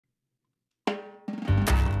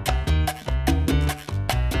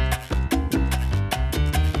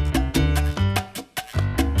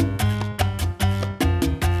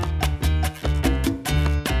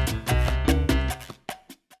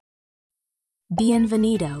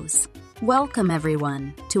Bienvenidos. Welcome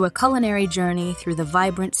everyone to a culinary journey through the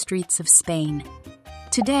vibrant streets of Spain.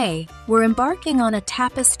 Today, we're embarking on a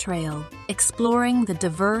tapas trail, exploring the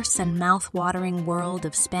diverse and mouth-watering world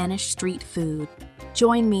of Spanish street food.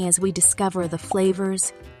 Join me as we discover the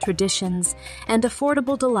flavors, traditions, and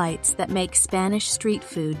affordable delights that make Spanish street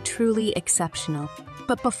food truly exceptional.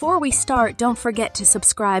 But before we start, don't forget to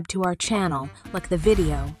subscribe to our channel, like the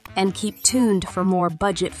video, and keep tuned for more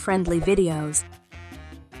budget-friendly videos.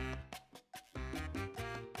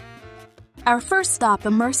 Our first stop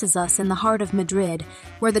immerses us in the heart of Madrid,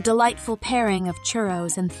 where the delightful pairing of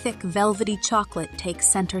churros and thick, velvety chocolate takes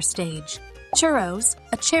center stage. Churros,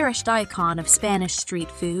 a cherished icon of Spanish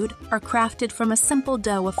street food, are crafted from a simple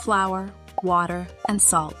dough of flour, water, and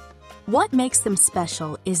salt. What makes them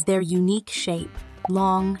special is their unique shape,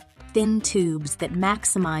 long, thin tubes that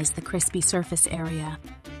maximize the crispy surface area.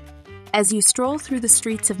 As you stroll through the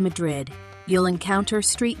streets of Madrid, you'll encounter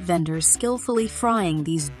street vendors skillfully frying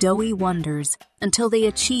these doughy wonders until they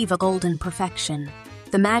achieve a golden perfection.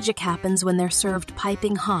 The magic happens when they're served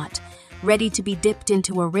piping hot, ready to be dipped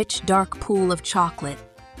into a rich, dark pool of chocolate.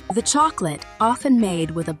 The chocolate, often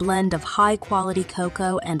made with a blend of high-quality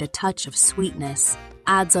cocoa and a touch of sweetness,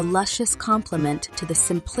 adds a luscious complement to the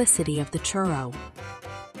simplicity of the churro.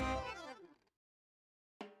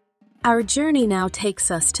 Our journey now takes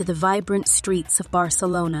us to the vibrant streets of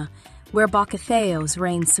Barcelona, where bocadillos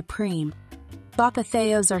reign supreme.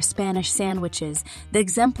 Bocadillos are Spanish sandwiches that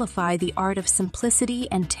exemplify the art of simplicity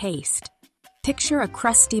and taste. Picture a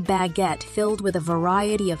crusty baguette filled with a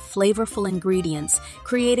variety of flavorful ingredients,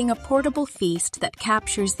 creating a portable feast that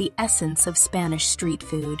captures the essence of Spanish street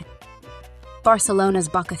food. Barcelona's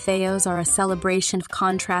bocadillos are a celebration of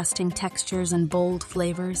contrasting textures and bold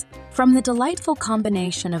flavors. From the delightful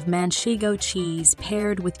combination of manchego cheese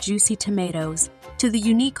paired with juicy tomatoes to the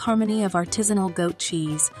unique harmony of artisanal goat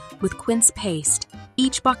cheese with quince paste,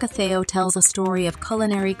 each bocadillo tells a story of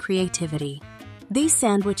culinary creativity. These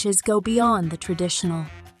sandwiches go beyond the traditional,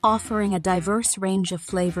 offering a diverse range of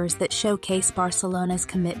flavors that showcase Barcelona's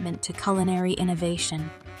commitment to culinary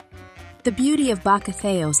innovation. The beauty of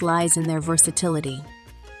bocadillos lies in their versatility.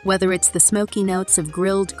 Whether it's the smoky notes of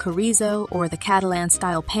grilled chorizo or the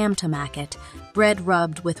Catalan-style pan tomacat, bread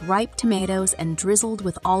rubbed with ripe tomatoes and drizzled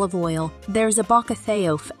with olive oil, there's a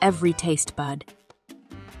bocadillo for every taste bud.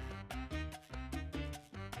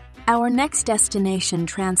 Our next destination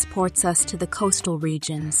transports us to the coastal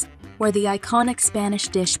regions, where the iconic Spanish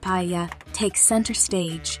dish paella takes center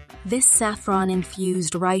stage. This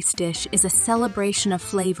saffron-infused rice dish is a celebration of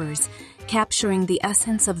flavors, capturing the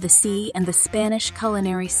essence of the sea and the Spanish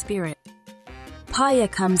culinary spirit. Paella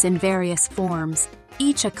comes in various forms,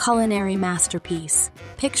 each a culinary masterpiece.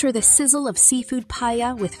 Picture the sizzle of seafood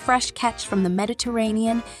paella with fresh catch from the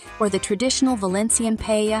Mediterranean, or the traditional Valencian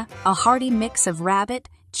paella, a hearty mix of rabbit,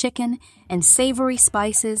 chicken, and savory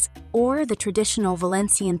spices, or the traditional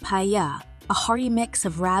Valencian paella, a hearty mix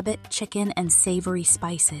of rabbit, chicken, and savory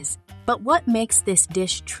spices. But what makes this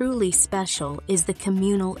dish truly special is the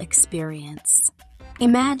communal experience.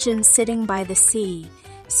 Imagine sitting by the sea,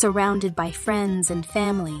 surrounded by friends and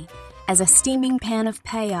family, as a steaming pan of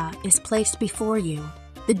paella is placed before you.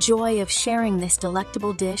 The joy of sharing this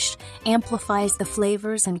delectable dish amplifies the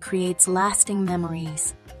flavors and creates lasting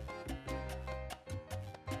memories.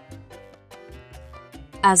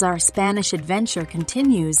 As our Spanish adventure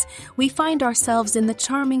continues, we find ourselves in the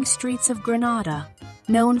charming streets of Granada,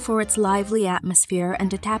 known for its lively atmosphere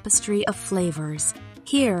and a tapestry of flavors.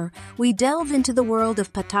 Here, we delve into the world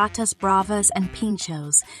of patatas bravas and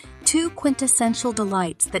pinchos, two quintessential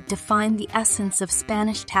delights that define the essence of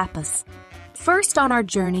Spanish tapas. First on our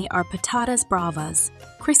journey are patatas bravas,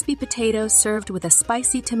 crispy potatoes served with a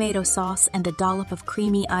spicy tomato sauce and a dollop of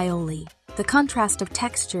creamy aioli. The contrast of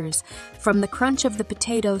textures, from the crunch of the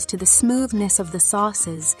potatoes to the smoothness of the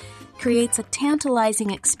sauces, creates a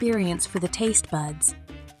tantalizing experience for the taste buds.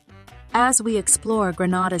 As we explore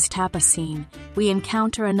Granada's tapas scene, we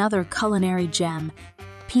encounter another culinary gem,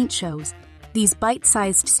 pinchos. These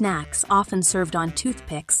bite-sized snacks, often served on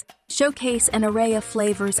toothpicks, showcase an array of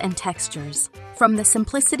flavors and textures. From the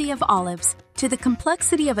simplicity of olives to the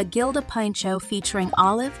complexity of a Gilda pincho featuring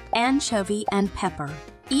olive, anchovy, and pepper.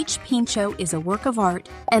 Each pincho is a work of art,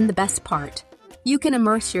 and the best part, you can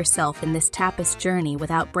immerse yourself in this tapas journey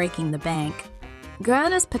without breaking the bank.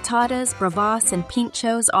 Granada's patatas, bravas, and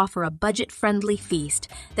pinchos offer a budget-friendly feast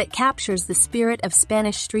that captures the spirit of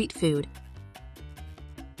Spanish street food.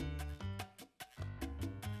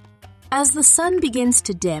 As the sun begins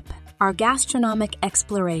to dip, Our gastronomic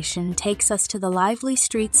exploration takes us to the lively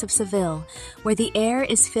streets of Seville, where the air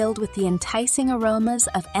is filled with the enticing aromas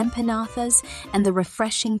of empanadas and the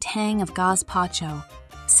refreshing tang of gazpacho.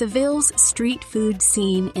 Seville's street food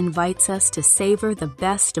scene invites us to savor the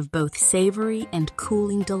best of both savory and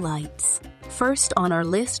cooling delights. First on our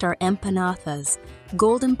list are empanadas,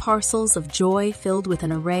 golden parcels of joy filled with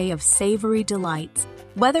an array of savory delights.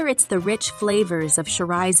 Whether it's the rich flavors of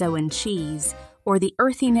chorizo and cheese, or the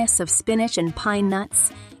earthiness of spinach and pine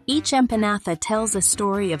nuts, each empanada tells a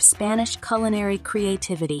story of Spanish culinary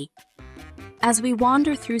creativity. As we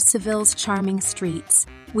wander through Seville's charming streets,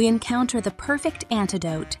 we encounter the perfect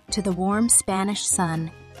antidote to the warm Spanish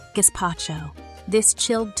sun, gazpacho. This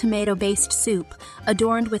chilled tomato-based soup,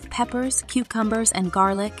 adorned with peppers, cucumbers, and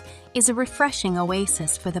garlic, is a refreshing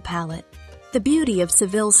oasis for the palate. The beauty of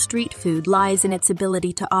Seville's street food lies in its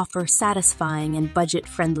ability to offer satisfying and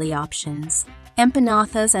budget-friendly options.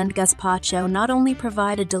 Empanadas and gazpacho not only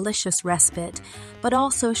provide a delicious respite, but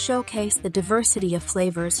also showcase the diversity of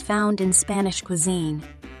flavors found in Spanish cuisine.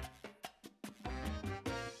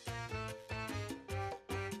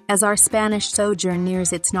 As our Spanish sojourn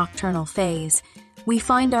nears its nocturnal phase, we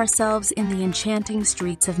find ourselves in the enchanting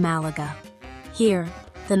streets of Malaga. Here,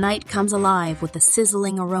 the night comes alive with the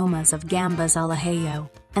sizzling aromas of gambas al ajillo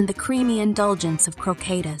and the creamy indulgence of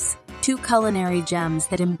croquetas, two culinary gems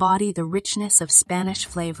that embody the richness of Spanish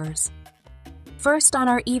flavors. First on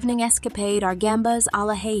our evening escapade are gambas al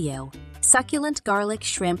ajillo, succulent garlic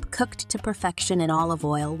shrimp cooked to perfection in olive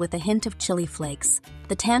oil with a hint of chili flakes.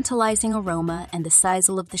 The tantalizing aroma and the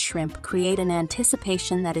sizzle of the shrimp create an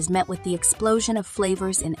anticipation that is met with the explosion of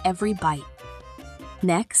flavors in every bite.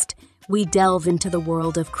 Next, we delve into the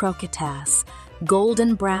world of croquetas,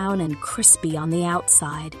 golden brown and crispy on the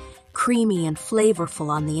outside, creamy and flavorful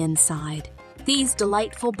on the inside. These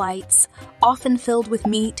delightful bites, often filled with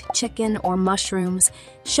meat, chicken, or mushrooms,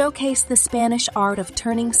 showcase the Spanish art of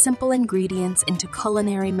turning simple ingredients into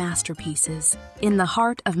culinary masterpieces. In the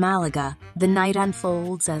heart of Malaga, the night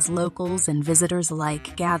unfolds as locals and visitors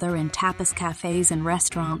alike gather in tapas cafes and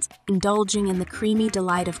restaurants, indulging in the creamy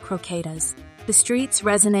delight of croquetas. The streets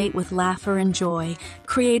resonate with laughter and joy,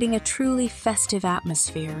 creating a truly festive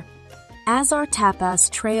atmosphere. As our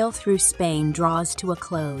tapas trail through Spain draws to a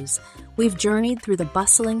close, we've journeyed through the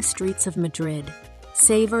bustling streets of Madrid,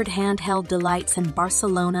 savored handheld delights in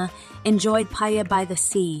Barcelona, enjoyed paella by the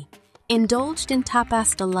sea, indulged in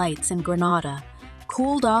tapas delights in Granada,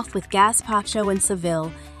 cooled off with gazpacho in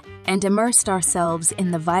Seville, and immersed ourselves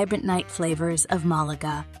in the vibrant night flavors of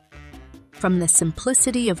Malaga. From the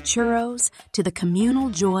simplicity of churros to the communal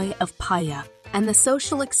joy of paella and the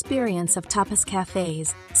social experience of tapas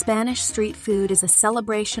cafes, Spanish street food is a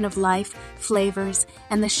celebration of life, flavors,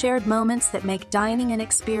 and the shared moments that make dining an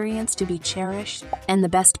experience to be cherished. And the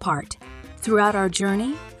best part, throughout our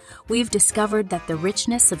journey, we've discovered that the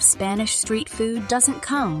richness of Spanish street food doesn't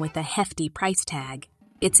come with a hefty price tag.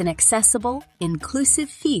 It's an accessible, inclusive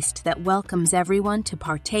feast that welcomes everyone to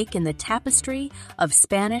partake in the tapestry of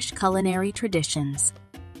Spanish culinary traditions.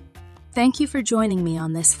 Thank you for joining me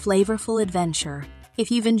on this flavorful adventure.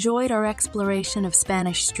 If you've enjoyed our exploration of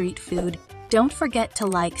Spanish street food, don't forget to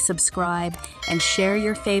like, subscribe, and share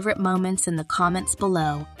your favorite moments in the comments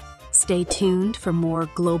below. Stay tuned for more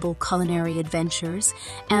global culinary adventures,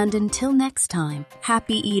 and until next time,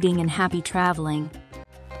 happy eating and happy traveling.